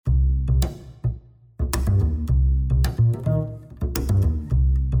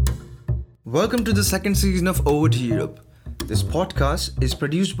Welcome to the second season of Over to Europe. This podcast is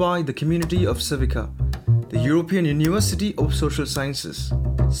produced by the community of Civica, the European University of Social Sciences.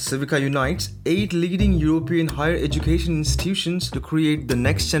 Civica unites 8 leading European higher education institutions to create the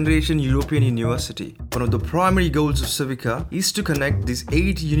next generation European university. One of the primary goals of Civica is to connect these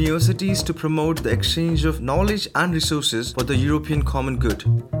 8 universities to promote the exchange of knowledge and resources for the European common good.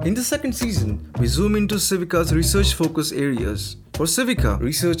 In the second season, we zoom into Civica's research focus areas. For Civica,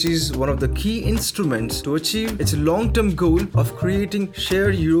 research is one of the key instruments to achieve its long-term goal of creating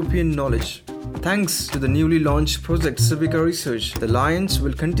shared European knowledge. Thanks to the newly launched project Civica Research, the Alliance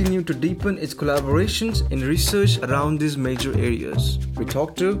will continue to deepen its collaborations in research around these major areas. We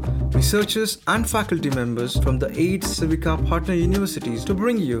talk to researchers and faculty members from the 8 Civica partner universities to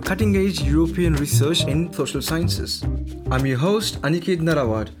bring you cutting-edge European research in social sciences. I'm your host, Aniket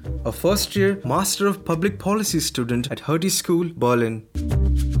Narawat, a first-year Master of Public Policy student at Hertie School, Berlin.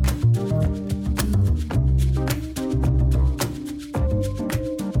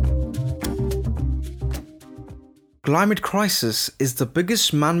 Climate crisis is the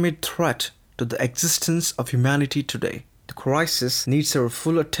biggest man-made threat to the existence of humanity today. The crisis needs our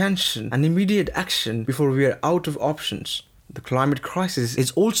full attention and immediate action before we are out of options. The climate crisis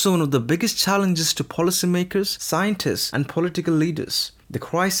is also one of the biggest challenges to policymakers, scientists, and political leaders. The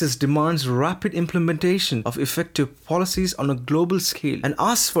crisis demands rapid implementation of effective policies on a global scale and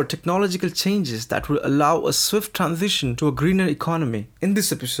asks for technological changes that will allow a swift transition to a greener economy. In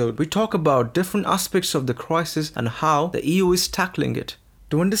this episode, we talk about different aspects of the crisis and how the EU is tackling it.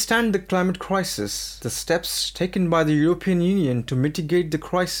 To understand the climate crisis, the steps taken by the European Union to mitigate the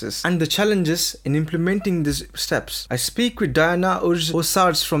crisis, and the challenges in implementing these steps, I speak with Diana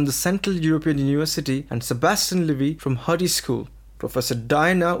Urz-Hosarz from the Central European University and Sebastian Levy from Hertie School. Professor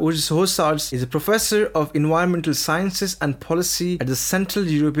Diana Urz-Hosarz is a professor of environmental sciences and policy at the Central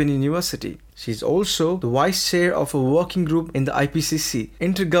European University. She is also the vice chair of a working group in the IPCC,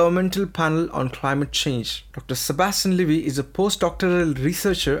 Intergovernmental Panel on Climate Change. Dr. Sebastian Levy is a postdoctoral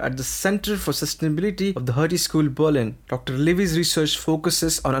researcher at the Center for Sustainability of the Hertie School, Berlin. Dr. Levy's research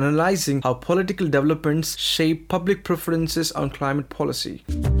focuses on analyzing how political developments shape public preferences on climate policy.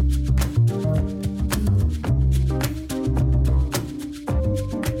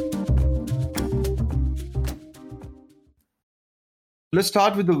 Let's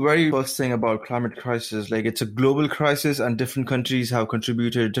start with the very first thing about climate crisis. It's a global crisis and different countries have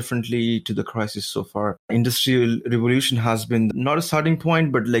contributed differently to the crisis so far. Industrial revolution has been not a starting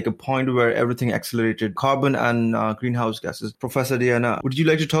point, but a point where everything accelerated. Carbon and greenhouse gases. Professor Diana, would you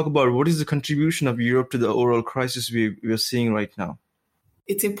like to talk about what is the contribution of Europe to the overall crisis we are seeing right now?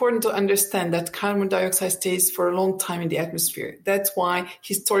 It's important to understand that carbon dioxide stays for a long time in the atmosphere. That's why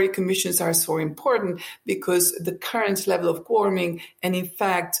historic emissions are so important, because the current level of warming and, in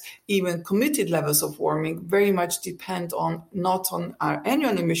fact, even committed levels of warming very much depend on not on our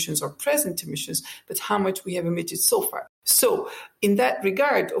annual emissions or present emissions, but how much we have emitted so far. So in that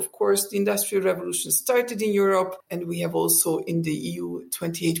regard, of course, the Industrial Revolution started in Europe, and we have also in the EU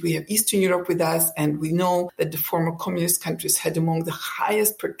 28, we have Eastern Europe with us, and we know that the former communist countries had among the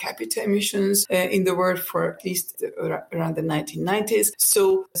highest per capita emissions in the world for at least around the 1990s.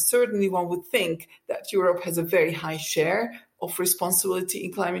 So certainly one would think that Europe has a very high share of responsibility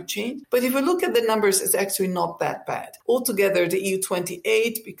in climate change. But if we look at the numbers, it's actually not that bad. Altogether, the EU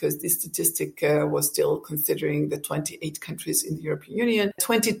 28, because this statistic was still considering the 28 countries in the European Union,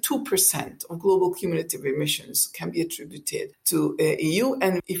 22% of global cumulative emissions can be attributed to EU.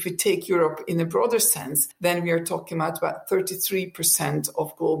 And if we take Europe in a broader sense, then we are talking about 33%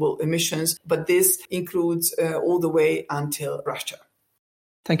 of global emissions. But this includes all the way until Russia.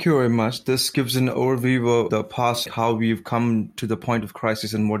 Thank you very much. This gives an overview of the past, how we've come to the point of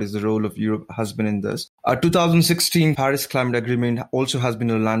crisis and what is the role of Europe has been in this. 2016 Paris Climate Agreement also has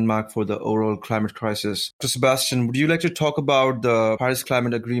been a landmark for the overall climate crisis. So Sebastian, would you like to talk about the Paris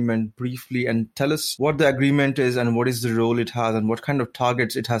Climate Agreement briefly and tell us what the agreement is and what is the role it has and what kind of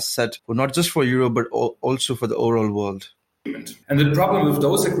targets it has set, for not just for Europe, but also for the overall world? And the problem with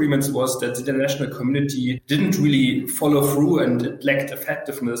those agreements was that the international community didn't really follow through, and it lacked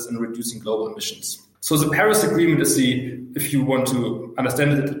effectiveness in reducing global emissions. So the Paris Agreement is if you want to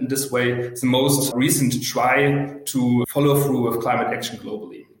understand it in this way, the most recent try to follow through with climate action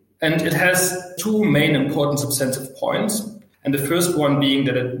globally. And it has 2 main important substantive points. And the first one being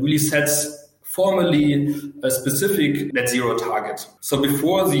that it really sets formally a specific net zero target. So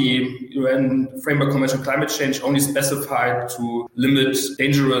before, the UN Framework Convention on Climate Change only specified to limit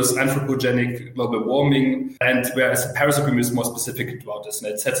dangerous anthropogenic global warming, and whereas the Paris Agreement is more specific about this,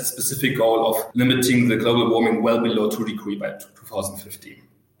 and it sets a specific goal of limiting the global warming well below 2 degrees by 2050.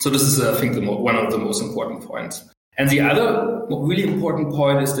 So this is, I think, one of the most important points. And the other really important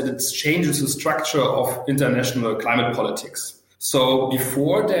point is that it changes the structure of international climate politics. So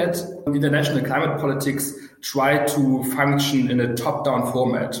before that, international climate politics tried to function in a top-down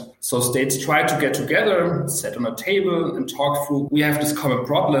format. So states try to get together, sit on a table and talk through, we have this common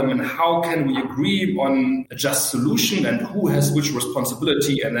problem and how can we agree on a just solution and who has which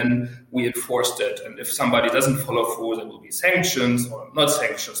responsibility, and then we enforce that. And if somebody doesn't follow through, there will be sanctions, or not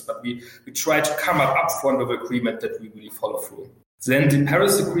sanctions, but we try to come up front with agreement that we really follow through. Then the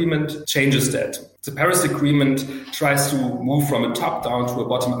Paris Agreement changes that. The Paris Agreement tries to move from a top-down to a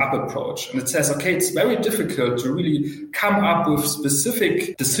bottom-up approach. And it says, okay, it's very difficult to really come up with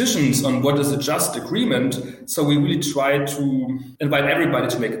specific decisions on what is a just agreement. So we really try to invite everybody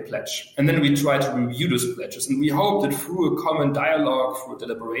to make a pledge. And then we try to review those pledges. And we hope that through a common dialogue, through a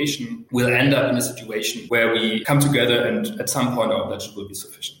deliberation, we'll end up in a situation where we come together and at some point our pledge will be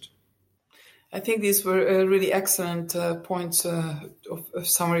sufficient. I think these were really excellent points of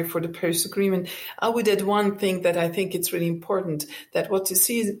summary for the Paris Agreement. I would add one thing that I think it's really important, that what you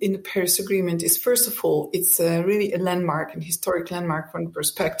see in the Paris Agreement is, first of all, it's really a landmark, an historic landmark from the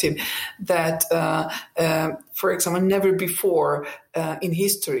perspective that, for example, never before in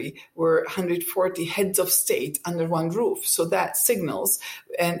history were 140 heads of state under one roof. So that signals,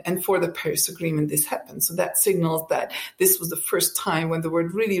 and for the Paris Agreement this happened, so that signals that this was the first time when the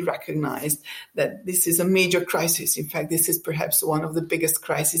world really recognized that this is a major crisis. In fact, this is perhaps one of the biggest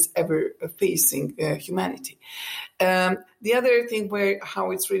crises ever facing humanity. The other thing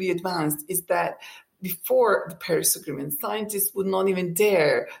how it's really advanced is that before the Paris Agreement, scientists would not even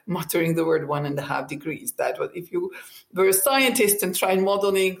dare muttering the word 1.5 degrees. That was, if you were a scientist and tried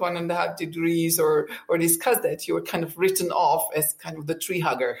modeling 1.5 degrees or discuss that, you were kind of written off as kind of the tree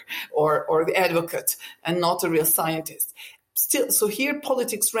hugger or the advocate and not a real scientist. Still, so here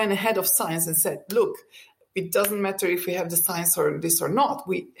politics ran ahead of science and said, look, it doesn't matter if we have the science or this or not.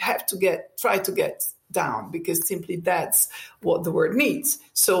 We have to try to get down, because simply that's what the world needs.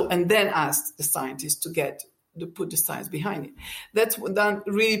 So, and then ask the scientists to put the science behind it. That's one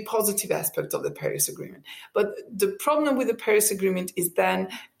really positive aspect of the Paris Agreement. But the problem with the Paris Agreement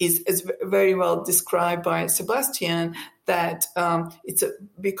is as very well described by Sebastian, that it's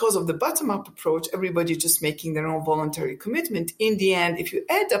because of the bottom-up approach, everybody just making their own voluntary commitment. In the end, if you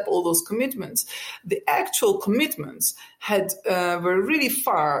add up all those commitments, the actual commitments were really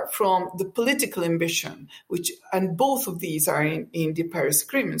far from the political ambition, and both of these are in the Paris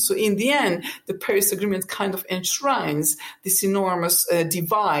Agreement. So in the end, the Paris Agreement kind of enshrines this enormous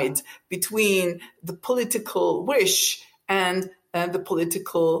divide between the political wish and the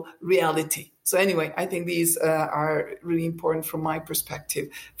political reality. So anyway, I think these are really important from my perspective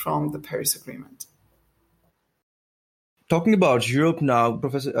from the Paris Agreement. Talking about Europe now,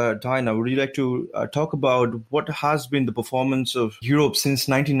 Professor Dajna, would you like to talk about what has been the performance of Europe since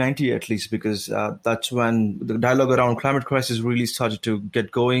 1990 at least, because that's when the dialogue around climate crisis really started to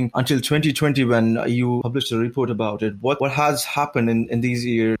get going, until 2020 when you published a report about it. What has happened in these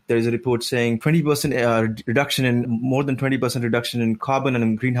years? There is a report saying 20% reduction more than 20% reduction in carbon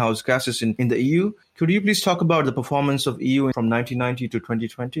and greenhouse gases in the EU. Could you please talk about the performance of EU from 1990 to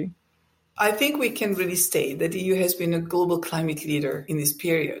 2020? I think we can really state that the EU has been a global climate leader in this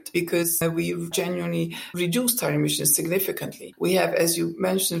period, because we've genuinely reduced our emissions significantly. We have, as you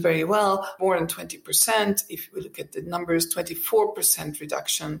mentioned very well, more than 20%. If we look at the numbers, 24%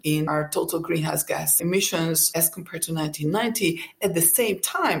 reduction in our total greenhouse gas emissions as compared to 1990. At the same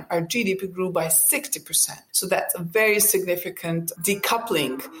time, our GDP grew by 60%. So that's a very significant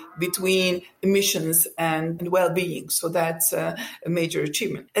decoupling between emissions and well-being. So that's a major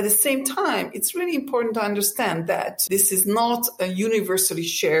achievement. At the same time, it's really important to understand that this is not a universally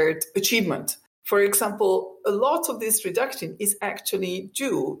shared achievement. For example, a lot of this reduction is actually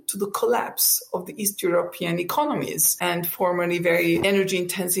due to the collapse of the East European economies and formerly very energy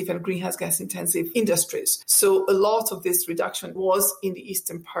intensive and greenhouse gas intensive industries. So a lot of this reduction was in the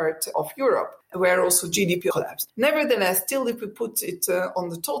eastern part of Europe, where also GDP collapsed. Nevertheless, still, if we put it on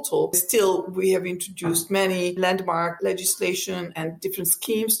the total, still we have introduced many landmark legislation and different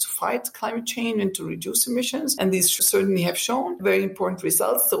schemes to fight climate change and to reduce emissions. And these certainly have shown very important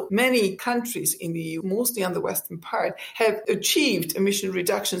results. So many countries in the EU, mostly on the western part, have achieved emission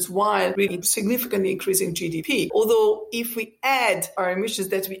reductions while really significantly increasing GDP. Although if we add our emissions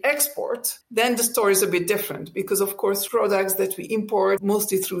that we export, then the story is a bit different, because of course products that we import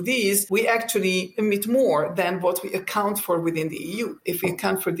mostly through these, we actually emit more than what we account for within the EU. If we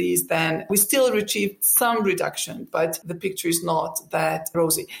account for these, then we still achieved some reduction, but the picture is not that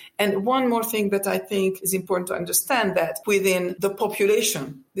rosy. And one more thing that I think is important to understand, that within the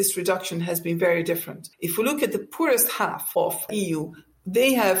population, this reduction has been very different. If we look at the poorest half of EU,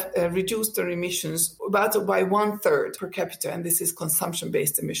 they have reduced their emissions about by 1/3 per capita, and this is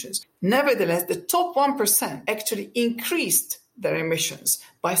consumption-based emissions. Nevertheless, the top 1% actually increased their emissions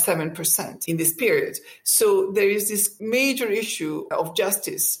by 7% in this period. So there is this major issue of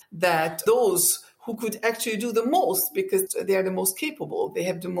justice that those who could actually do the most because they are the most capable, they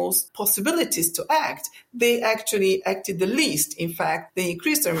have the most possibilities to act, they actually acted the least. In fact, they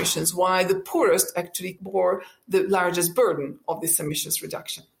increased their emissions, while the poorest actually bore the largest burden of this emissions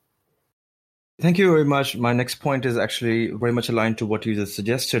reduction. Thank you very much. My next point is actually very much aligned to what you just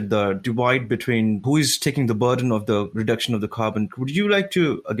suggested, the divide between who is taking the burden of the reduction of the carbon. Would you like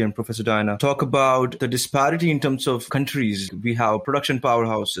to, again, Professor Diana, talk about the disparity in terms of countries? We have production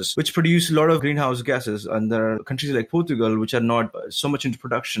powerhouses, which produce a lot of greenhouse gases, and there are countries like Portugal, which are not so much into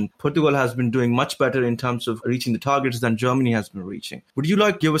production. Portugal has been doing much better in terms of reaching the targets than Germany has been reaching. Would you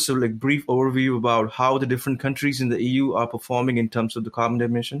like to give us a brief overview about how the different countries in the EU are performing in terms of the carbon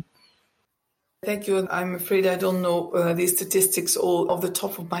emission? Thank you. I'm afraid I don't know these statistics all off the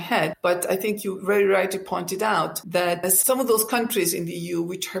top of my head, but I think you very rightly pointed out that some of those countries in the EU,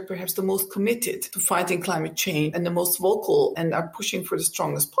 which are perhaps the most committed to fighting climate change and the most vocal and are pushing for the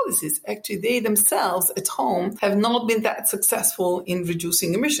strongest policies, actually they themselves at home have not been that successful in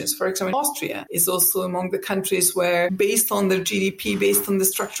reducing emissions. For example, Austria is also among the countries where, based on their GDP, based on the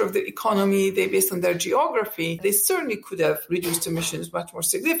structure of the economy, based on their geography, they certainly could have reduced emissions much more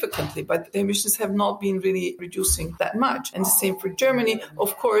significantly, but the emissions have not been really reducing that much. And the same for Germany.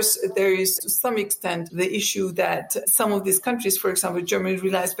 Of course, there is to some extent the issue that some of these countries, for example, Germany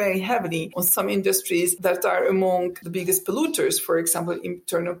relies very heavily on some industries that are among the biggest polluters, for example,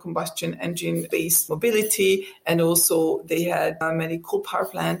 internal combustion engine-based mobility. And also they had many coal power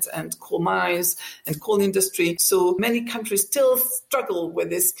plants and coal mines and coal industry. So many countries still struggle with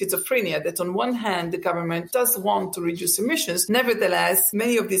this schizophrenia that on one hand, the government does want to reduce emissions. Nevertheless,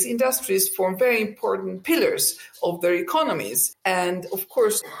 many of these industries form very important pillars of their economies. And of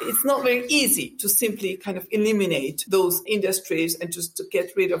course, it's not very easy to simply kind of eliminate those industries and just to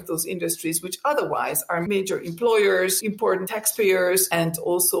get rid of those industries, which otherwise are major employers, important taxpayers, and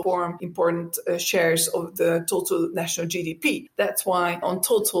also form important shares of the total national GDP. That's why on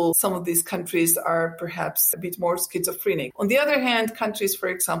total, some of these countries are perhaps a bit more schizophrenic. On the other hand, countries, for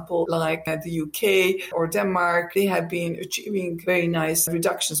example, like the UK or Denmark, they have been achieving very nice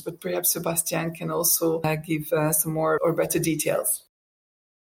reductions, but perhaps Sebastian can also give some more or better details.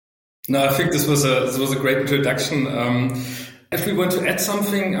 No, I think this was a great introduction. If we want to add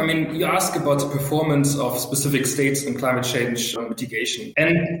something, I mean, you ask about the performance of specific states in climate change mitigation.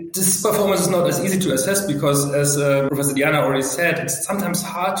 And this performance is not as easy to assess because, as Professor Diana already said, it's sometimes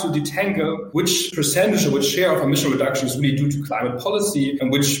hard to detangle which percentage or which share of emission reduction is really due to climate policy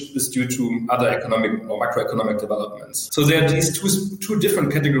and which is due to other economic or macroeconomic developments. So there are these two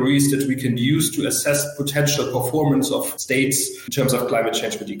different categories that we can use to assess potential performance of states in terms of climate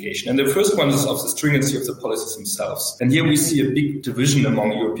change mitigation. And the first one is of the stringency of the policies themselves. And here we see a big division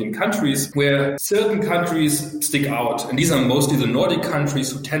among European countries where certain countries stick out. And these are mostly the Nordic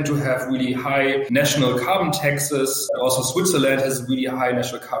countries who tend to have really high national carbon taxes. Also, Switzerland has really high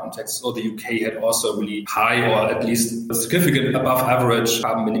national carbon taxes, or the UK had also really high or at least a significant above average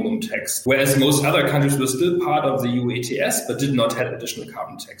carbon minimum tax. Whereas most other countries were still part of the EU ETS but did not have additional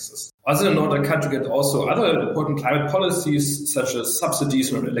carbon taxes. Other Northern countries had also other important climate policies, such as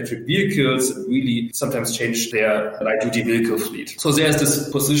subsidies on electric vehicles, that really sometimes changed their light-duty vehicle fleet. So there's this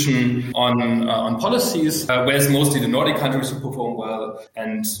position on policies, whereas mostly the Nordic countries perform well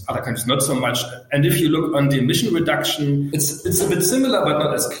and other countries not so much. And if you look on the emission reduction, it's a bit similar but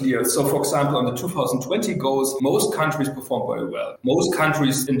not as clear. So, for example, on the 2020 goals, most countries perform very well. Most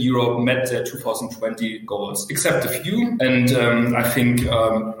countries in Europe met their 2020 goals, except a few. And I think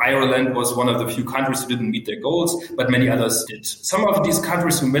Ireland was one of the few countries who didn't meet their goals, but many others did. Some of these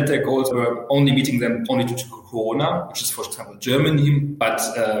countries who met their goals were only meeting them only due to Corona, which is, for example, Germany, but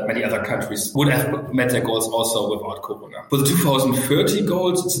many other countries would have met their goals also without Corona. For the 2030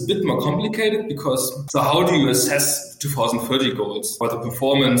 goals, it's a bit more complicated so how do you assess 2030 goals or the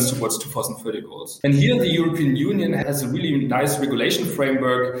performance towards 2030 goals? And here the European Union has a really nice regulation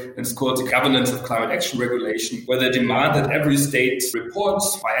framework, and it's called the Governance of Climate Action Regulation, where they demand that every state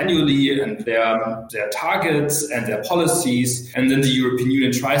reports biannually and their targets and their policies, and then the European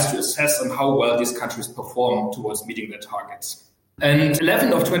Union tries to assess on how well these countries perform towards meeting their targets. And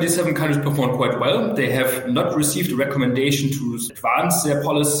 11 of 27 countries performed quite well. They have not received a recommendation to advance their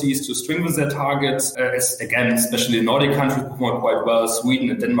policies, to strengthen their targets. Again, especially the Nordic countries performed quite well.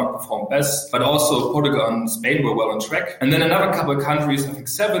 Sweden and Denmark performed best, but also Portugal and Spain were well on track. And then another couple of countries, I think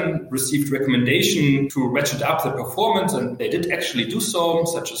 7, received recommendation to ratchet up their performance, and they did actually do so,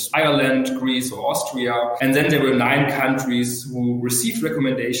 such as Ireland, Greece, or Austria. And then there were 9 countries who received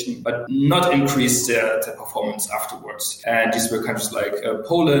recommendation, but not increased their performance afterwards. And these were countries like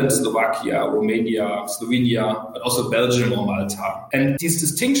Poland, Slovakia, Romania, Slovenia, but also Belgium or Malta. And this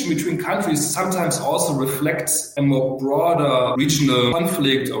distinction between countries sometimes also reflects a more broader regional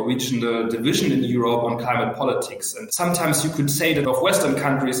conflict or regional division in Europe on climate politics. And sometimes you could say that of Western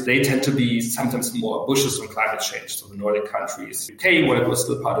countries, they tend to be sometimes more ambitious on climate change. So the Nordic countries, UK, when it was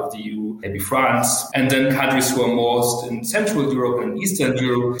still part of the EU, maybe France. And then countries who are most in Central Europe and Eastern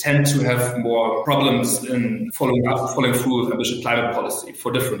Europe tend to have more problems in following through with ambitious climate policy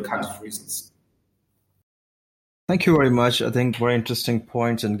for different kinds of reasons. Thank you very much. I think very interesting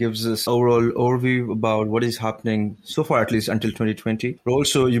points and gives us overall overview about what is happening so far, at least until 2020. But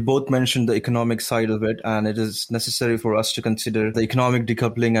also, you both mentioned the economic side of it, and it is necessary for us to consider the economic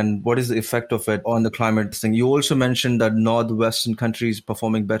decoupling and what is the effect of it on the climate thing. You also mentioned that Northwestern countries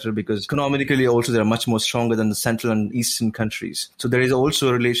performing better because economically also they're much more stronger than the Central and Eastern countries. So there is also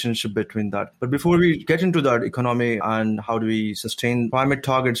a relationship between that. But before we get into that economy and how do we sustain climate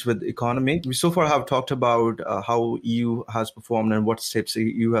targets with economy, we so far have talked about how EU has performed and what steps the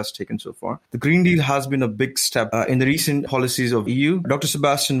EU has taken so far. The Green Deal has been a big step in the recent policies of EU. Dr.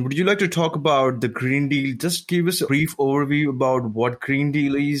 Sebastian, would you like to talk about the Green Deal? Just give us a brief overview about what Green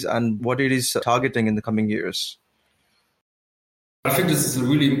Deal is and what it is targeting in the coming years. I think this is a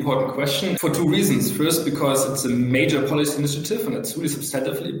really important question for 2 reasons. First, because it's a major policy initiative and it's really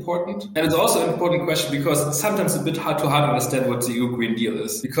substantively important. And it's also an important question because it's sometimes a bit hard to understand what the EU Green Deal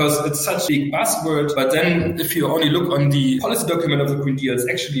is. Because it's such a big buzzword, but then if you only look on the policy document of the Green Deal, it's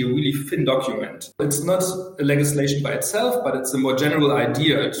actually a really thin document. It's not a legislation by itself, but it's a more general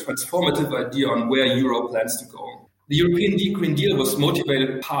idea, a transformative idea on where Europe plans to go. The European Green Deal was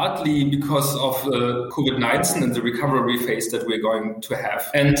motivated partly because of COVID-19 and the recovery phase that we're going to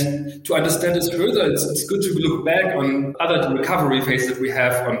have. And to understand this further, it's good to look back on other recovery phases that we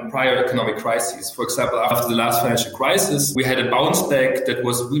have on prior economic crises. For example, after the last financial crisis, we had a bounce back that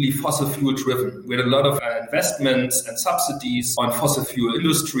was really fossil fuel driven. We had a lot of investments and subsidies on fossil fuel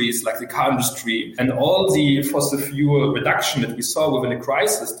industries like the car industry, and all the fossil fuel reduction that we saw within the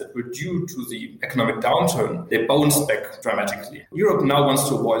crisis that were due to the economic downturn, they bounced back dramatically. Europe now wants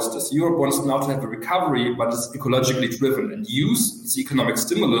to avoid this. Europe wants now to have a recovery, but it's ecologically driven and use the economic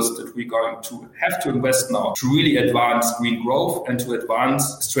stimulus that we're going to have to invest now to really advance green growth and to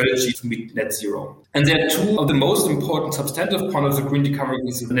advance strategy to meet net zero. And there are 2 of the most important substantive points of the green recovery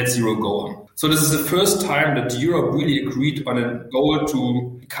is the net zero goal. So this is the first time that Europe really agreed on a goal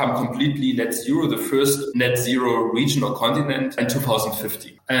to become completely net zero, the first net zero region or continent in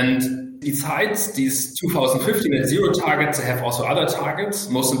 2050. And besides these 2050 net zero targets, they have also other targets.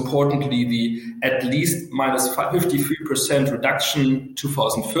 Most importantly, the at least minus 53% reduction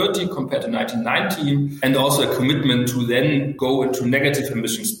 2030 compared to 1990, and also a commitment to then go into negative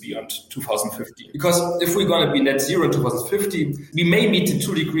emissions beyond 2050. Because if we're going to be net zero in 2050, we may meet the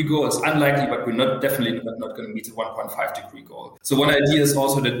 2-degree goal. It's unlikely, but we're definitely not going to meet the 1.5-degree goal. So one idea is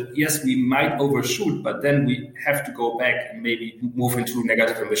also that, yes, we might overshoot, but then we have to go back and maybe move into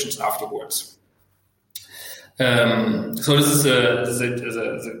negative emissions afterwards. So this is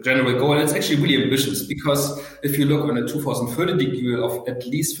a general goal, and it's actually really ambitious because if you look on a 2030 goal of at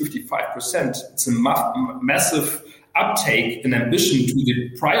least 55%, it's a massive uptake in ambition to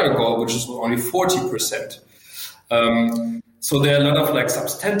the prior goal, which is only 40%. So there are a lot of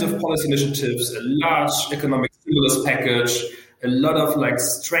substantive policy initiatives, a large economic stimulus package, a lot of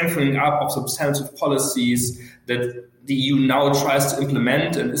strengthening up of substantive policies that the EU now tries to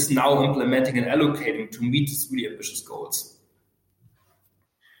implement and is now implementing and allocating to meet these really ambitious goals.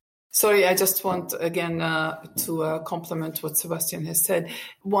 Sorry, I just want again to complement what Sebastian has said.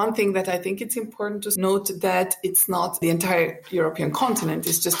 One thing that I think it's important to note that it's not the entire European continent,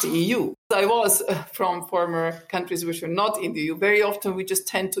 it's just the EU. I was from former countries which were not in the EU. Very often we just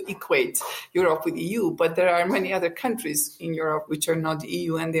tend to equate Europe with the EU, but there are many other countries in Europe which are not the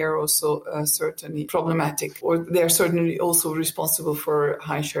EU, and they are also certainly problematic, or they are certainly also responsible for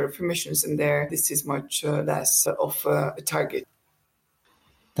high share of emissions, and there this is much less of a target.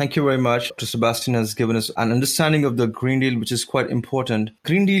 Thank you very much. Dr. Sebastian has given us an understanding of the Green Deal, which is quite important.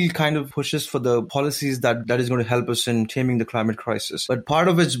 Green Deal kind of pushes for the policies that is going to help us in taming the climate crisis. But part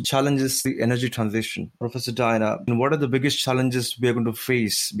of its challenge is the energy transition. Professor Diana, what are the biggest challenges we are going to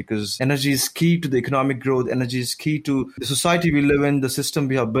face? Because energy is key to the economic growth. Energy is key to the society we live in, the system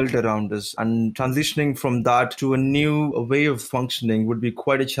we have built around us. And transitioning from that to a new way of functioning would be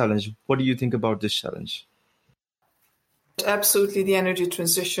quite a challenge. What do you think about this challenge? Absolutely, the energy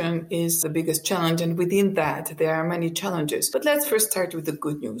transition is the biggest challenge, and within that, there are many challenges. But let's first start with the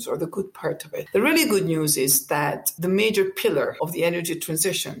good news, or the good part of it. The really good news is that the major pillar of the energy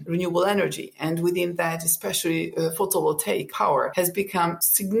transition, renewable energy, and within that, especially photovoltaic power, has become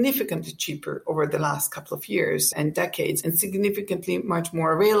significantly cheaper over the last couple of years and decades, and significantly much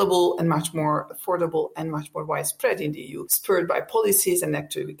more available and much more affordable and much more widespread in the EU, spurred by policies. And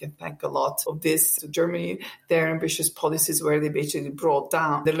actually, we can thank a lot of this to Germany, their ambitious policies where they basically brought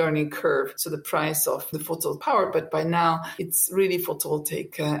down the learning curve, so the price of the photovoltaic power. But by now, it's really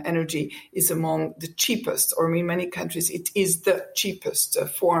photovoltaic energy is among the cheapest, or in many countries, it is the cheapest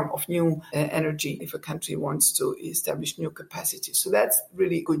form of new energy if a country wants to establish new capacity. So that's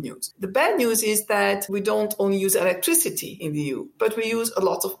really good news. The bad news is that we don't only use electricity in the EU, but we use a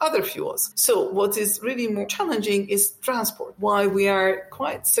lot of other fuels. So what is really more challenging is transport. While we are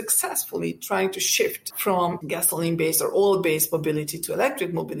quite successfully trying to shift from gasoline-based or oil-based mobility to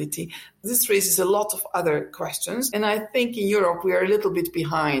electric mobility, this raises a lot of other questions. And I think in Europe, we are a little bit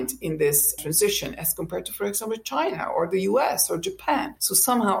behind in this transition as compared to, for example, China or the US or Japan. So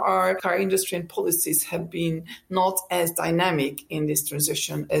somehow our car industry and policies have been not as dynamic in this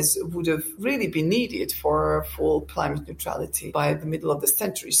transition as would have really been needed for full climate neutrality by the middle of the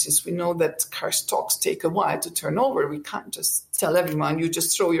century. Since we know that car stocks take a while to turn over, we can't just tell everyone you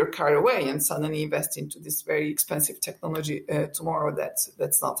just throw your car away and suddenly invest into this very expensive technology tomorrow.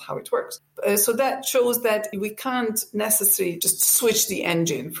 That's not how it works. So that shows that we can't necessarily just switch the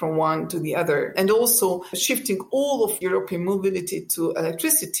engine from one to the other. And also shifting all of European mobility to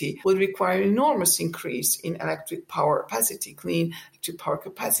electricity would require an enormous increase in electric power capacity, clean electric power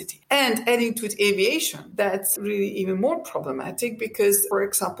capacity. And adding to it aviation, that's really even more problematic because, for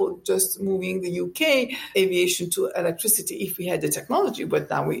example, just moving the UK aviation to electricity, if we had the technology, but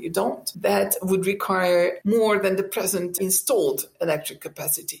now we don't, that would require more than the present installed electric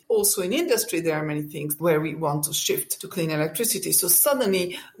capacity. Also in industry, there are many things where we want to shift to clean electricity. So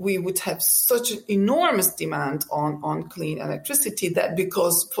suddenly we would have such an enormous demand on clean electricity that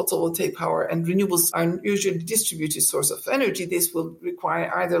because photovoltaic power and renewables are usually distributed source of energy, this will require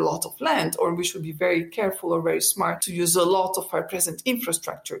either a lot of land, or we should be very careful or very smart to use a lot of our present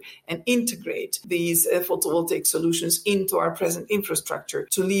infrastructure and integrate these photovoltaic solutions into our present infrastructure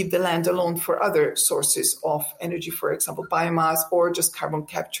to leave the land alone for other sources of energy, for example, biomass or just carbon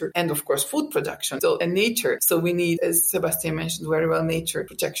capture, and of course food production and nature. So we need, as Sebastian mentioned very well, nature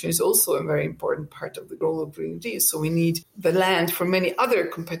protection is also a very important part of the role of Green Deal. So we need the land for many other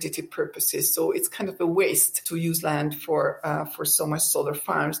competitive purposes. So it's kind of a waste to use land for so much solar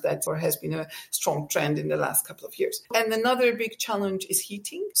farms. That has been a strong trend in the last couple of years. And another big challenge is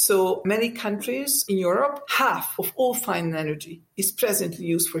heating. So many countries in Europe, half of all final energy is presently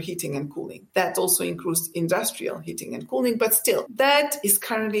used for heating and cooling. That also includes industrial heating and cooling, but still, that is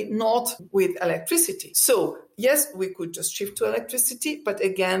currently not with electricity. So yes, we could just shift to electricity, but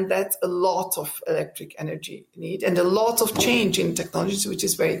again, that's a lot of electric energy need and a lot of change in technologies, which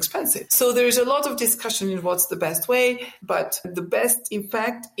is very expensive. So there is a lot of discussion in what's the best way, but the best, in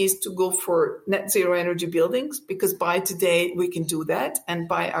fact, is to go for net zero energy buildings, because by today we can do that. And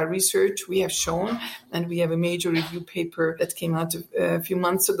by our research, we have shown, and we have a major review paper that came out a few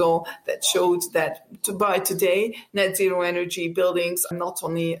months ago that showed that by today, net zero energy buildings are not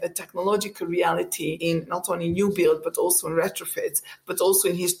only a technological reality in not only new build, but also in retrofits, but also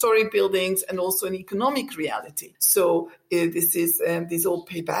in historic buildings and also in economic reality. So these all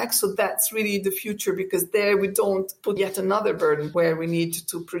pay back. So that's really the future, because there we don't put yet another burden where we need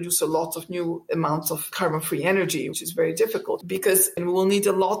to produce a lot of new amounts of carbon-free energy, which is very difficult, because we will need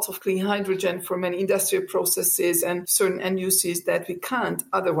a lot of clean hydrogen for many industrial processes and certain end uses that we can't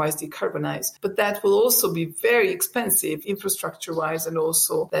otherwise decarbonize. But that will also be very expensive infrastructure-wise, and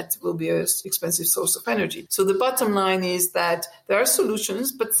also that will be an expensive source of energy. So the bottom line is that there are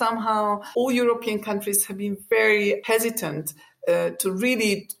solutions, but somehow all European countries have been very hesitant to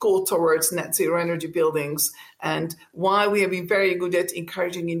really go towards net zero energy buildings, and why we have been very good at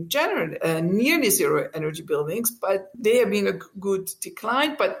encouraging in general nearly zero energy buildings, but they have been a good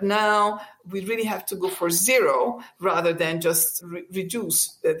decline. But now we really have to go for zero rather than just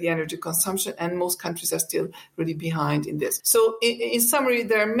reduce the energy consumption. And most countries are still really behind in this. So in summary,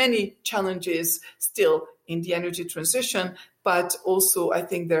 there are many challenges still in the energy transition, but also I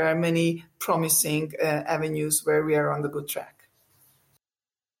think there are many promising avenues where we are on the good track.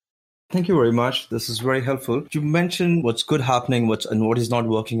 Thank you very much. This is very helpful. You mentioned what's good happening, what is not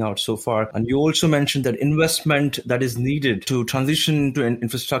working out so far. And you also mentioned that investment that is needed to transition to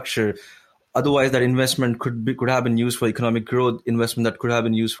infrastructure. Otherwise, that investment could have been used for economic growth, investment that could have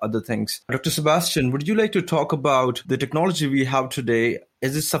been used for other things. Dr. Sebastian, would you like to talk about the technology we have today?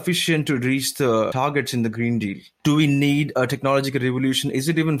 Is it sufficient to reach the targets in the Green Deal? Do we need a technological revolution? Is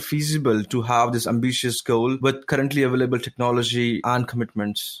it even feasible to have this ambitious goal with currently available technology and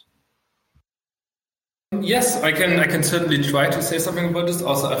commitments? Yes, I can certainly try to say something about this.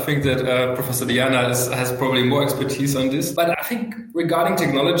 Also, I think that Professor Diana has probably more expertise on this. But I think regarding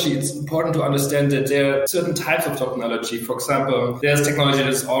technology, it's important to understand that there are certain types of technology. For example, there's technology that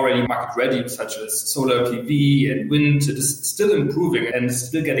is already market ready, such as solar PV and wind. It is still improving and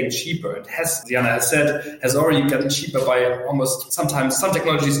still getting cheaper. It has, Diana has said, has already gotten cheaper by almost sometimes some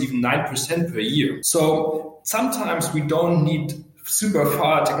technologies even 9% per year. So sometimes we don't need super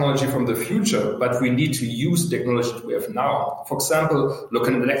far technology from the future, but we need to use the technology that we have now. For example, look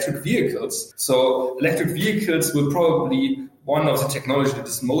at electric vehicles. So electric vehicles will probably one of the technology that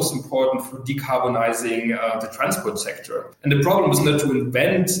is most important for decarbonizing the transport sector. And the problem is not to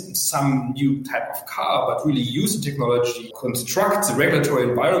invent some new type of car, but really use the technology, construct the regulatory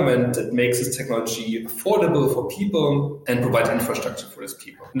environment that makes this technology affordable for people and provide infrastructure for these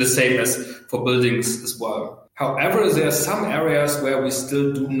people. And the same as for buildings as well. However, there are some areas where we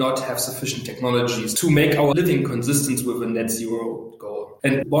still do not have sufficient technologies to make our living consistent with a net zero goal.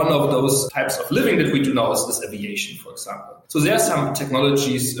 And one of those types of living that we do now is aviation, for example. So there are some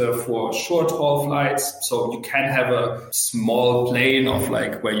technologies for short-haul flights. So you can have a small plane of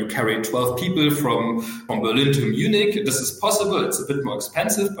where you carry 12 people from Berlin to Munich. This is possible. It's a bit more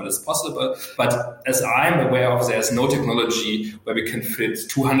expensive, but it's possible. But as I'm aware of, there's no technology where we can fit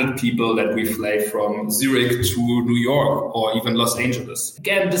 200 people that we fly from Zurich to New York or even Los Angeles.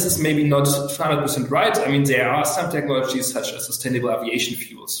 Again, this is maybe not 100% right. I mean, there are some technologies such as sustainable aviation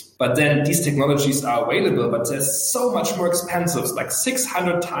fuels. But then these technologies are available, but they're so much more expensive, like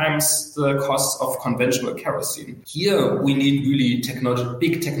 600 times the cost of conventional kerosene. Here, we need really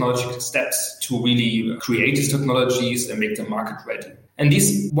big technological steps to really create these technologies and make them market ready. And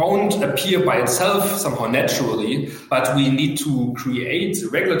these won't appear by itself somehow naturally, but we need to create a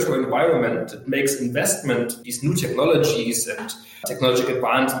regulatory environment that makes investment in these new technologies and technological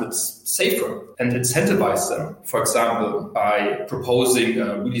advancements safer and incentivize them. For example, by proposing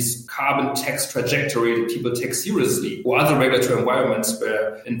a really carbon tax trajectory that people take seriously, or other regulatory environments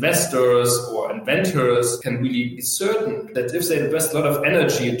where investors or inventors can really be certain that if they invest a lot of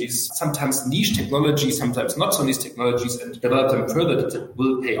energy in these sometimes niche technologies, sometimes not so niche technologies, and develop them further, that it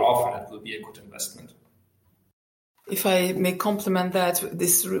will pay off and it will be a good investment. If I may complement that,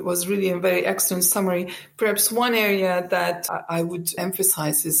 this was really a very excellent summary. Perhaps one area that I would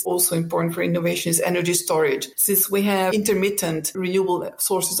emphasize is also important for innovation is energy storage. Since we have intermittent renewable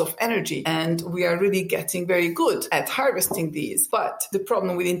sources of energy and we are really getting very good at harvesting these. But the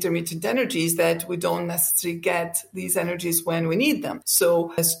problem with intermittent energy is that we don't necessarily get these energies when we need them.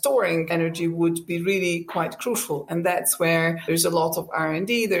 So storing energy would be really quite crucial. And that's where there's a lot of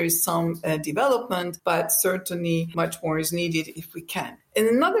R&D, there is some development, but certainly much more is needed if we can. And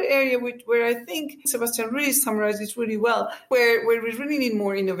another area where I think Sebastian really summarized it really well, where we really need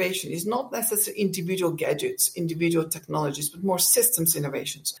more innovation is not necessarily individual gadgets, individual technologies, but more systems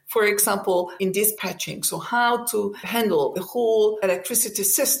innovations. For example, in dispatching, so how to handle the whole electricity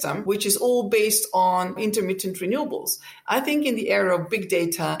system, which is all based on intermittent renewables. I think in the era of big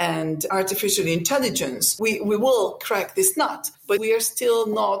data and artificial intelligence, we will crack this nut, but we are still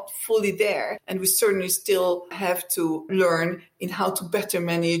not fully there. And we certainly still have to learn in how to better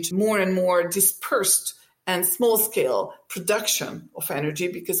manage more and more dispersed and small-scale production of energy,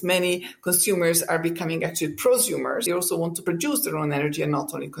 because many consumers are becoming actually prosumers. They also want to produce their own energy and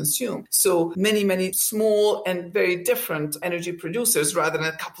not only consume. So many small and very different energy producers rather than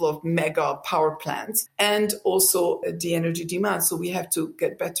a couple of mega power plants, and also the energy demand. So we have to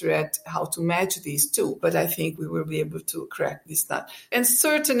get better at how to match these two. But I think we will be able to crack this nut. And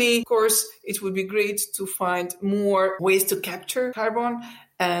certainly, of course, it would be great to find more ways to capture carbon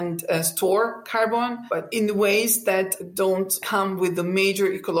and store carbon, but in ways that don't come with the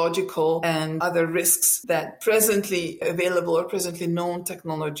major ecological and other risks that presently available or presently known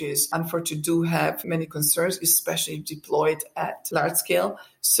technologies, unfortunately, do have many concerns, especially deployed at large scale.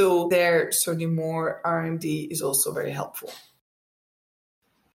 So there, certainly more R&D is also very helpful.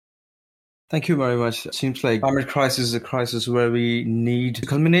 Thank you very much. It seems like climate crisis is a crisis where we need a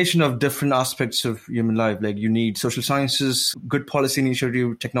culmination of different aspects of human life. Like you need social sciences, good policy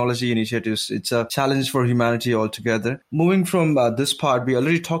initiative, technology initiatives. It's a challenge for humanity altogether. Moving from this part, we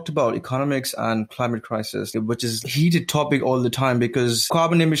already talked about economics and climate crisis, which is a heated topic all the time because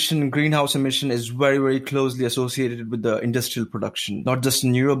carbon emission, greenhouse emission is very, very closely associated with the industrial production, not just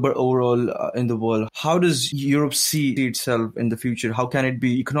in Europe, but overall in the world. How does Europe see itself in the future? How can it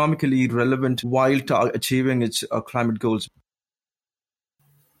be economically relevant while achieving its climate goals?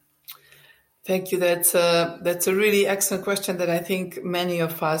 Thank you. That's a really excellent question that I think many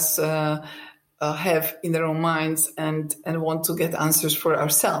of us have in their own minds and want to get answers for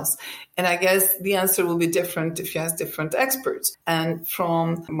ourselves. And I guess the answer will be different if you ask different experts. And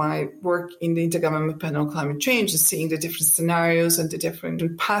from my work in the Intergovernmental Panel on Climate Change and seeing the different scenarios and the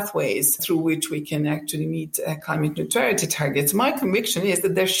different pathways through which we can actually meet climate neutrality targets, my conviction is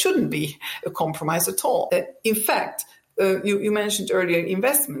that there shouldn't be a compromise at all. That in fact, you mentioned earlier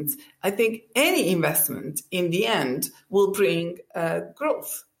investments. I think any investment in the end will bring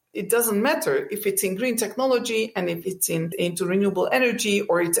growth. It doesn't matter if it's in green technology and if it's into renewable energy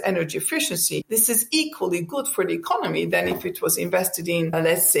or it's energy efficiency. This is equally good for the economy than if it was invested in,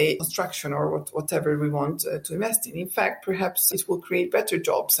 let's say, construction or whatever we want to invest in. In fact, perhaps it will create better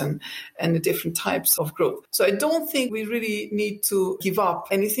jobs and the different types of growth. So I don't think we really need to give up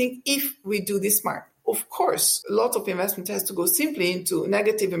anything if we do this smart. Of course, a lot of investment has to go simply into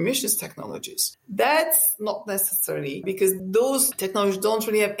negative emissions technologies. That's not necessarily because those technologies don't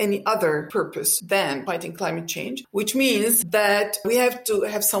really have any other purpose than fighting climate change, which means that we have to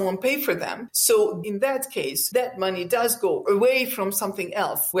have someone pay for them. So in that case, that money does go away from something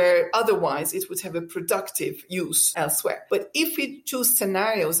else where otherwise it would have a productive use elsewhere. But if we choose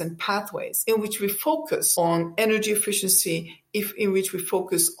scenarios and pathways in which we focus on energy efficiency, in which we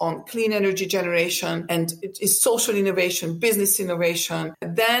focus on clean energy generation and it's social innovation, business innovation,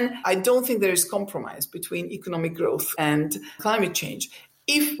 then I don't think there is compromise between economic growth and climate change.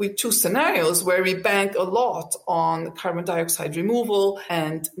 If we choose scenarios where we bank a lot on carbon dioxide removal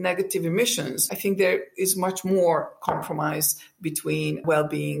and negative emissions, I think there is much more compromise between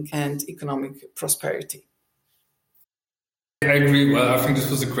well-being and economic prosperity. I agree. Well, I think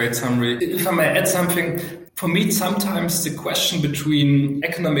this was a great summary. If I may add something, for me, sometimes the question between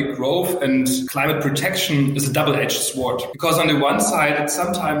economic growth and climate protection is a double-edged sword. Because on the one side, it's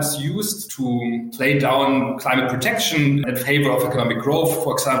sometimes used to play down climate protection in favor of economic growth.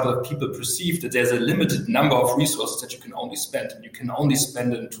 For example, if people perceive that there's a limited number of resources that you can only spend, and you can only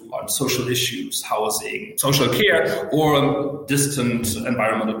spend on social issues, housing, social care, or distant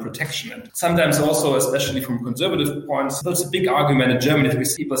environmental protection. And sometimes also, especially from conservative points, there's a big argument in Germany that we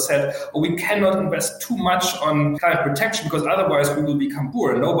see people said, we cannot invest too much on climate protection because otherwise we will become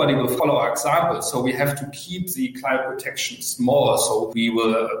poor and nobody will follow our example. So we have to keep the climate protection small so we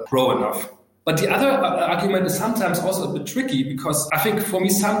will grow enough. But the other argument is sometimes also a bit tricky because I think for me,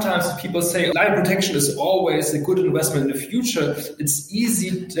 sometimes people say climate protection is always a good investment in the future. It's easy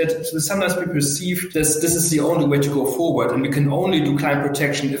that sometimes we perceive this is the only way to go forward and we can only do climate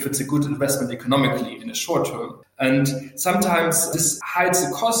protection if it's a good investment economically in the short term. And sometimes this hides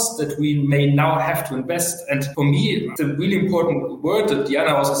the cost that we may now have to invest. And for me, the really important word that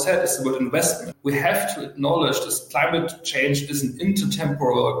Diana also said is the word investment. We have to acknowledge that climate change is an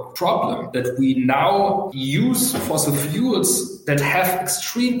intertemporal problem, that we now use fossil fuels that have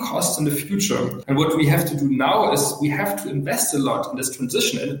extreme costs in the future. And what we have to do now is we have to invest a lot in this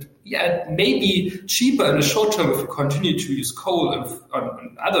transition. And it may be cheaper in the short term if we continue to use coal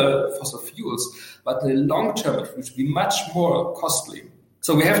and other fossil fuels, but in the long term it will be much more costly.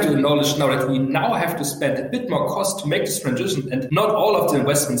 So we have to acknowledge now that we now have to spend a bit more cost to make this transition, and not all of the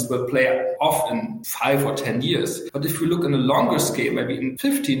investments will play off in 5 or 10 years. But if we look in a longer scale, maybe in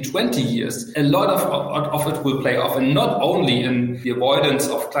 15, 20 years, a lot of it will play off, and not only in the avoidance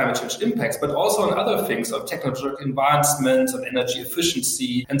of climate change impacts, but also on other things, of technological advancements, of energy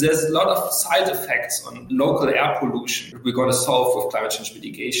efficiency. And there's a lot of side effects on local air pollution that we're going to solve with climate change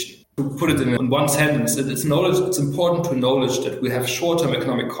mitigation. To put it in one sentence, it's important to acknowledge that we have short-term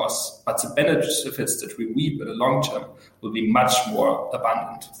economic costs, but the benefits that we reap in the long term will be much more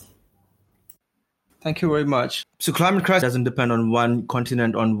abundant. Thank you very much. So climate crisis doesn't depend on one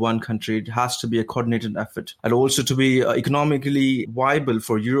continent, on one country. It has to be a coordinated effort. And also to be economically viable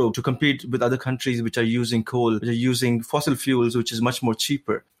for Europe to compete with other countries which are using coal, which are using fossil fuels, which is much more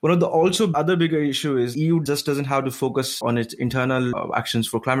cheaper. One of the also other bigger issue is EU just doesn't have to focus on its internal actions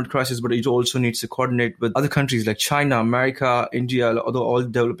for climate crisis, but it also needs to coordinate with other countries like China, America, India, all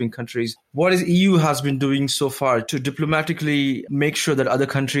developing countries. What is EU has been doing so far to diplomatically make sure that other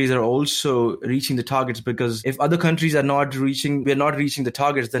countries are also reaching the targets? Because if other countries we're not reaching the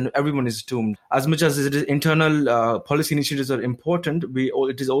targets, then everyone is doomed. As much as it is internal policy initiatives are important,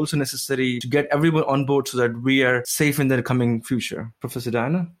 it is also necessary to get everyone on board so that we are safe in the coming future. Professor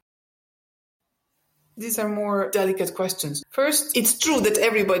Diana? These are more delicate questions. First, it's true that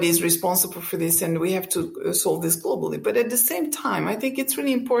everybody is responsible for this and we have to solve this globally. But at the same time, I think it's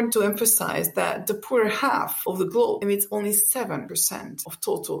really important to emphasize that the poorer half of the globe emits only 7% of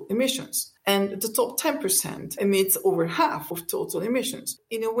total emissions. And the top 10% emits over half of total emissions.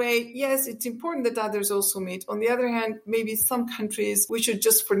 In a way, yes, it's important that others also emit. On the other hand, maybe some countries, we should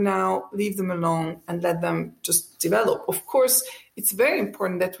just for now leave them alone and let them just develop. Of course, it's very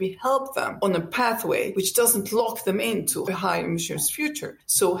important that we help them on a pathway which doesn't lock them into a high emissions future.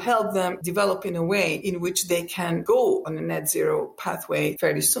 So help them develop in a way in which they can go on a net zero pathway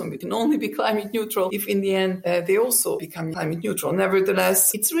fairly soon. We can only be climate neutral if in the end they also become climate neutral.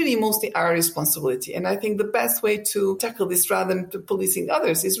 Nevertheless, it's really mostly our responsibility. And I think the best way to tackle this rather than policing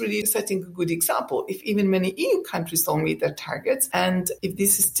others is really setting a good example. If even many EU countries don't meet their targets, and if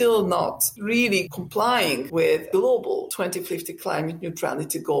this is still not really complying with global 2050 climate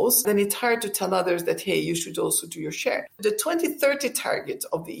neutrality goals, then it's hard to tell others that, hey, you should also do your share. The 2030 target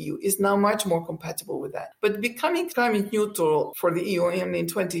of the EU is now much more compatible with that. But becoming climate neutral for the EU in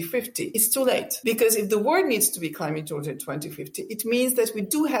 2050 is too late. Because if the world needs to be climate neutral in 2050, it means that we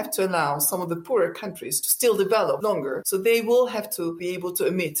do have to allow some of the poorer countries to still develop longer. So they will have to be able to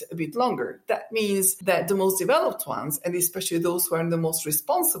emit a bit longer. That means that the most developed ones, and especially those who are the most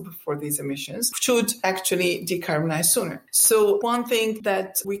responsible for these emissions, should actually decarbonize sooner. So one thing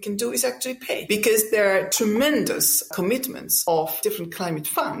that we can do is actually pay, because there are tremendous commitments of different climate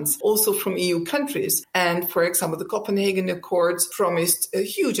funds, also from EU countries. And for example, the Copenhagen Accords promised a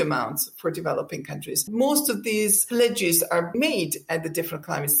huge amounts for developing countries. Most of these pledges are made at the different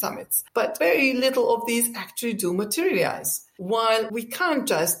climate summits, but very little of these actually do materialize. While we can't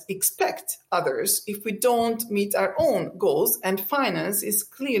just expect others if we don't meet our own goals, and finance is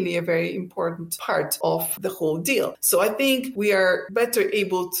clearly a very important part of the whole deal. So I think we are better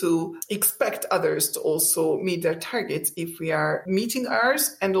able to expect others to also meet their targets if we are meeting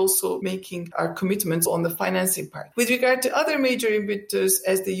ours and also making our commitments on the financing part. With regard to other major emitters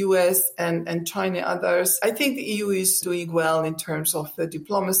as the US and China and others, I think the EU is doing well in terms of the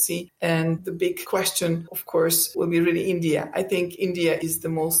diplomacy, and the big question, of course, will be really India. I think India is the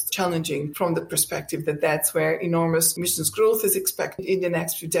most challenging from the perspective that that's where enormous emissions growth is expected in the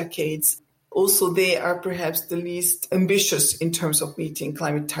next few decades. Also, they are perhaps the least ambitious in terms of meeting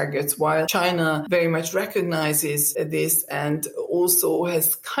climate targets, while China very much recognizes this and also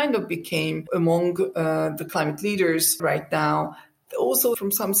has kind of became among the climate leaders right now. Also,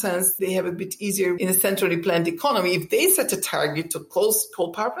 from some sense, they have a bit easier in a centrally planned economy. If they set a target to close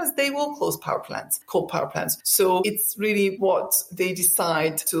coal power plants, they will close coal power plants. So it's really what they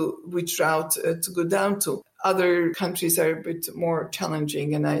decide to, which route to go down to. Other countries are a bit more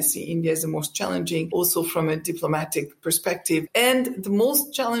challenging, and I see India as the most challenging, also from a diplomatic perspective. And the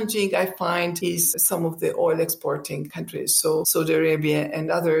most challenging I find is some of the oil exporting countries. So Saudi Arabia and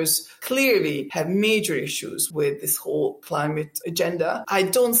others clearly have major issues with this whole climate agenda. I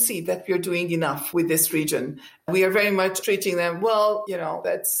don't see that we are doing enough with this region. We are very much treating them, well,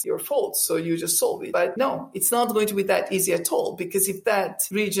 that's your fault, so you just solve it. But no, it's not going to be that easy at all, because if that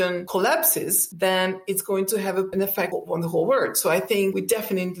region collapses, then it's going to have an effect on the whole world. So I think we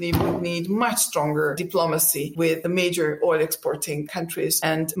definitely would need much stronger diplomacy with the major oil exporting countries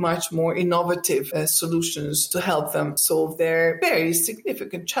and much more innovative solutions to help them solve their very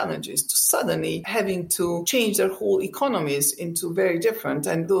significant challenges, to suddenly having to change their whole economies into very different,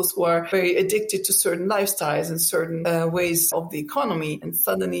 and those who are very addicted to certain lifestyles and certain ways of the economy, and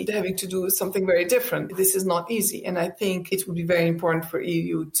suddenly having to do something very different. This is not easy. And I think it would be very important for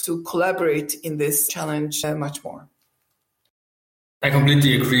EU to collaborate in this challenge much more. I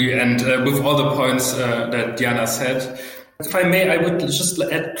completely agree. And with all the points that Diana said, If I may, I would just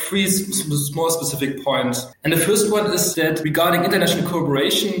add three more specific points. And the first one is that regarding international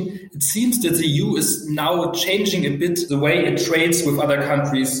cooperation, it seems that the EU is now changing a bit the way it trades with other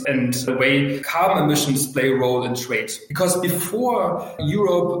countries and the way carbon emissions play a role in trade. Because before,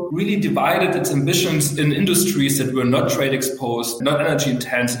 Europe really divided its ambitions in industries that were not trade exposed, not energy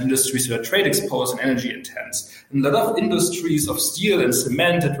intense, industries that were trade exposed and energy intense. And a lot of industries of steel and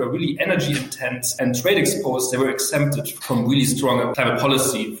cement that were really energy intense and trade exposed, they were exempted from really strong climate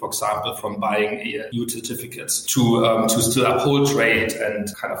policy, for example, from buying EU certificates to still uphold trade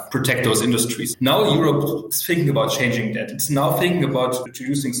and kind of protect those industries. Now Europe is thinking about changing that. It's now thinking about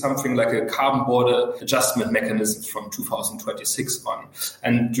introducing something like a carbon border adjustment mechanism from 2026 on.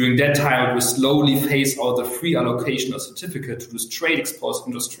 And during that time, it will slowly phase out the free allocation of certificates to those trade exposed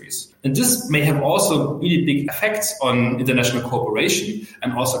industries. And this may have also really big effects on international cooperation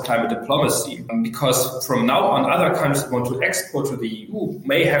and also climate diplomacy, because from now on, other countries that want to export to the EU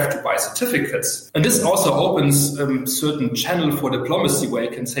may have to buy certificates. And this also opens certain channel for diplomacy where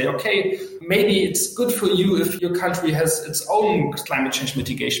you can say, okay, maybe it's good for you if your country has its own climate change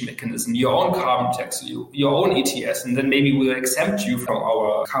mitigation mechanism, your own carbon tax, your own ETS, and then maybe we'll exempt you from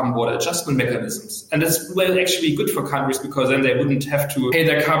our carbon border adjustment mechanisms. And that's actually good for countries because then they wouldn't have to pay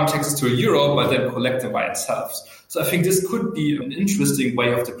their carbon taxes to Europe, but then collect them by themselves. So I think this could be an interesting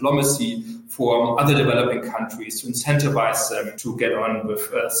way of diplomacy for other developing countries to incentivize them to get on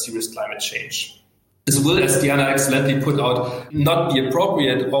with serious climate change. This will, as Diana excellently put out, not be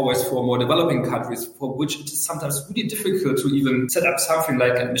appropriate always for more developing countries, for which it is sometimes really difficult to even set up something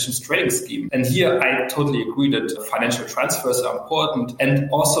like an emissions trading scheme. And here I totally agree that financial transfers are important,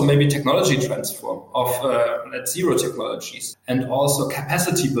 and also maybe technology transfer of net zero technologies, and also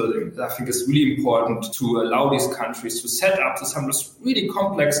capacity building. I think is really important to allow these countries to set up some of those really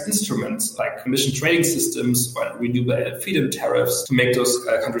complex instruments like emission trading systems or renewable feed-in tariffs to make those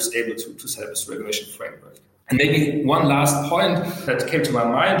countries able to set up this regulation framework. And maybe one last point that came to my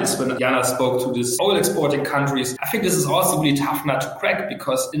mind is when Jana spoke to these oil exporting countries. I think this is also really tough nut to crack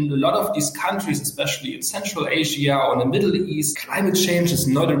because in a lot of these countries, especially in Central Asia or in the Middle East, climate change is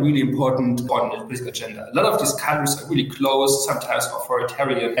not a really important point in the political agenda. A lot of these countries are really closed, sometimes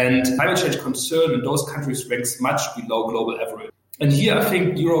authoritarian, and climate change concern in those countries ranks much below global average. And here I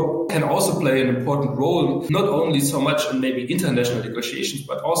think Europe can also play an important role, not only so much in maybe international negotiations,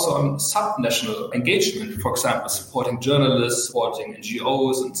 but also on subnational engagement, for example, supporting journalists, supporting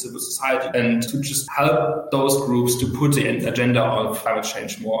NGOs and civil society, and to just help those groups to put the agenda of climate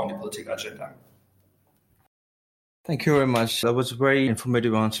change more on the political agenda. Thank you very much. That was a very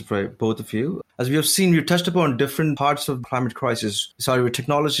informative answer for both of you. As we have seen, we've touched upon different parts of the climate crisis. We started with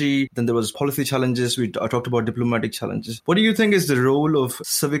technology, then there was policy challenges. I talked about diplomatic challenges. What do you think is the role of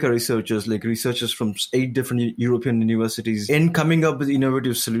Civica researchers, like researchers from 8 different European universities, in coming up with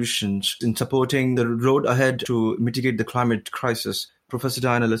innovative solutions in supporting the road ahead to mitigate the climate crisis? Professor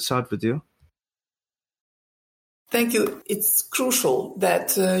Diana, let's start with you. Thank you. It's crucial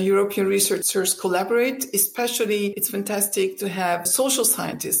that European researchers collaborate, especially it's fantastic to have social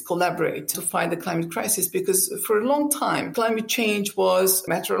scientists collaborate to fight the climate crisis, because for a long time, climate change was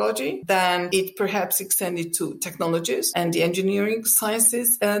meteorology, then it perhaps extended to technologies and the engineering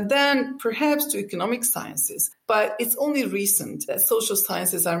sciences, and then perhaps to economic sciences. But it's only recent that social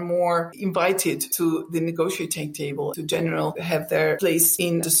sciences are more invited to the negotiating table, to generally have their place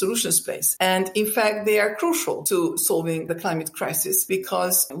in the solution space. And in fact, they are crucial to solving the climate crisis,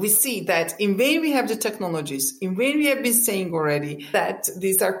 because we see that in vain we have the technologies, in vain we have been saying already that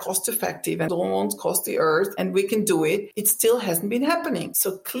these are cost effective and don't cost the earth and we can do it, it still hasn't been happening.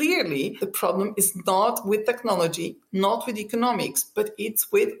 So clearly the problem is not with technology, not with economics, but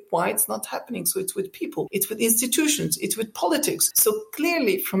it's with why it's not happening. So it's with people, it's with institutions, it's with politics. So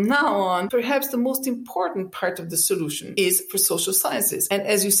clearly from now on, perhaps the most important part of the solution is for social sciences. And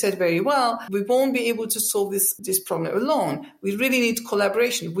as you said very well, we won't be able to solve this problem alone. We really need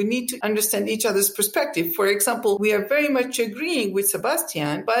collaboration. We need to understand each other's perspective. For example, we are very much agreeing with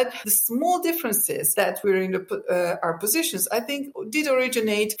Sebastian, but the small differences that we're in our positions, I think, did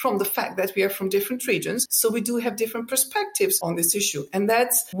originate from the fact that we are from different regions. So we do have different perspectives on this issue. And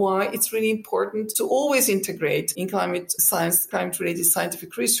that's why it's really important to always integrate in climate science, climate-related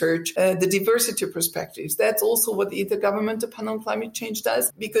scientific research, the diversity of perspectives. That's also what the Intergovernmental Panel on Climate Change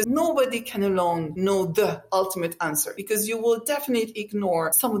does, because nobody can alone know the ultimate answer, because you will definitely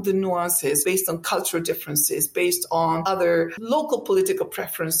ignore some of the nuances based on cultural differences, based on other local political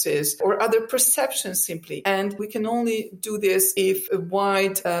preferences or other perceptions simply. And we can only do this if a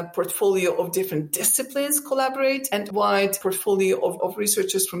wide portfolio of different disciplines collaborate and wide portfolio of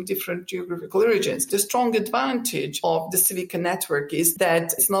researchers from different geographical origins. The strong advantage advantage of the Civica network is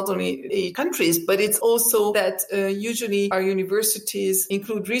that it's not only countries, but it's also that usually our universities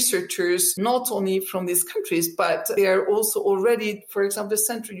include researchers not only from these countries, but they are also already, for example, the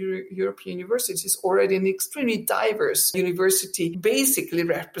Central European University is already an extremely diverse university, basically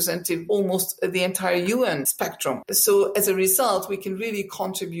representing almost the entire UN spectrum. So as a result, we can really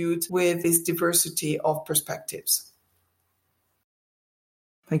contribute with this diversity of perspectives.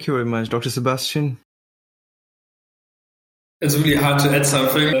 Thank you very much, Dr. Sebastian. It's really hard to add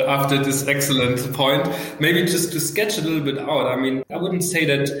something after this excellent point. Maybe just to sketch a little bit out. I mean, I wouldn't say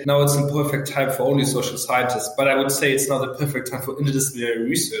that now it's a perfect time for only social scientists, but I would say it's now the perfect time for interdisciplinary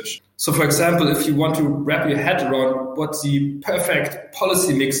research. So, for example, if you want to wrap your head around what's the perfect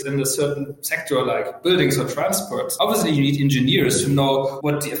policy mix in a certain sector like buildings or transports, obviously you need engineers who know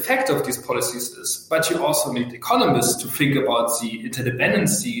what the effect of these policies is, but you also need economists to think about the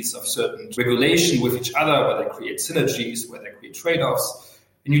interdependencies of certain regulation with each other, where they create synergies, where they create trade-offs.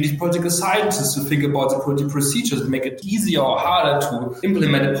 And you need political scientists to think about the political procedures, make it easier or harder to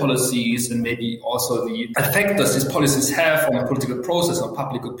implement policies, and maybe also the effect that these policies have on the political process or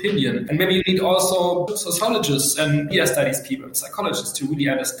public opinion. And maybe you need also sociologists and media studies people and psychologists to really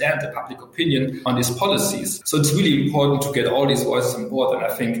understand the public opinion on these policies. So it's really important to get all these voices on board. And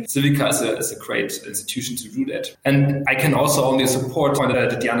I think Civica is a great institution to do that. And I can also only support the point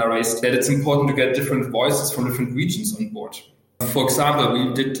that Diana raised, that it's important to get different voices from different regions on board. For example,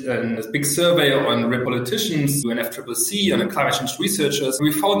 we did a big survey on politicians, UNFCCC, and climate change researchers.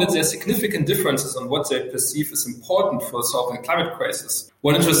 We found that there are significant differences on what they perceive as important for solving the climate crisis.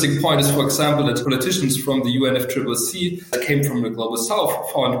 One interesting point is, for example, that politicians from the UNFCCC that came from the Global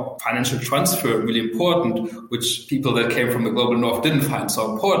South found financial transfer really important, which people that came from the Global North didn't find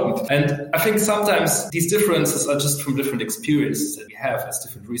so important. And I think sometimes these differences are just from different experiences that we have as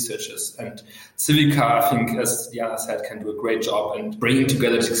different researchers. And Civica, I think, as Diana said, can do a great job in bringing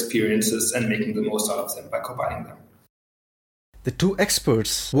together these experiences and making the most out of them by combining them. The two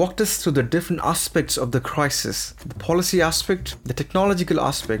experts walked us through the different aspects of the crisis, the policy aspect, the technological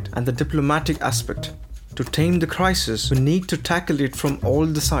aspect, and the diplomatic aspect. To tame the crisis, we need to tackle it from all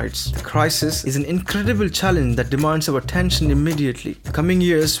the sides. The crisis is an incredible challenge that demands our attention immediately. The coming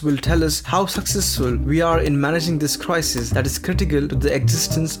years will tell us how successful we are in managing this crisis that is critical to the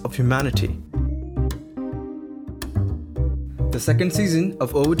existence of humanity. The second season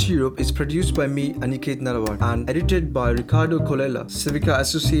of Over to Europe is produced by me, Aniket Narawat, and edited by Ricardo Colella, Civica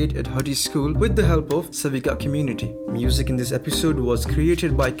Associate at Huddy School, with the help of Civica Community. Music in this episode was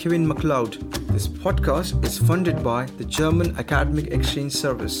created by Kevin MacLeod. This podcast is funded by the German Academic Exchange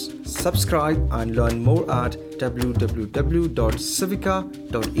Service. Subscribe and learn more at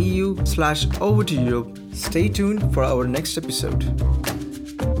www.civica.eu/overtoeurope. Stay tuned for our next episode.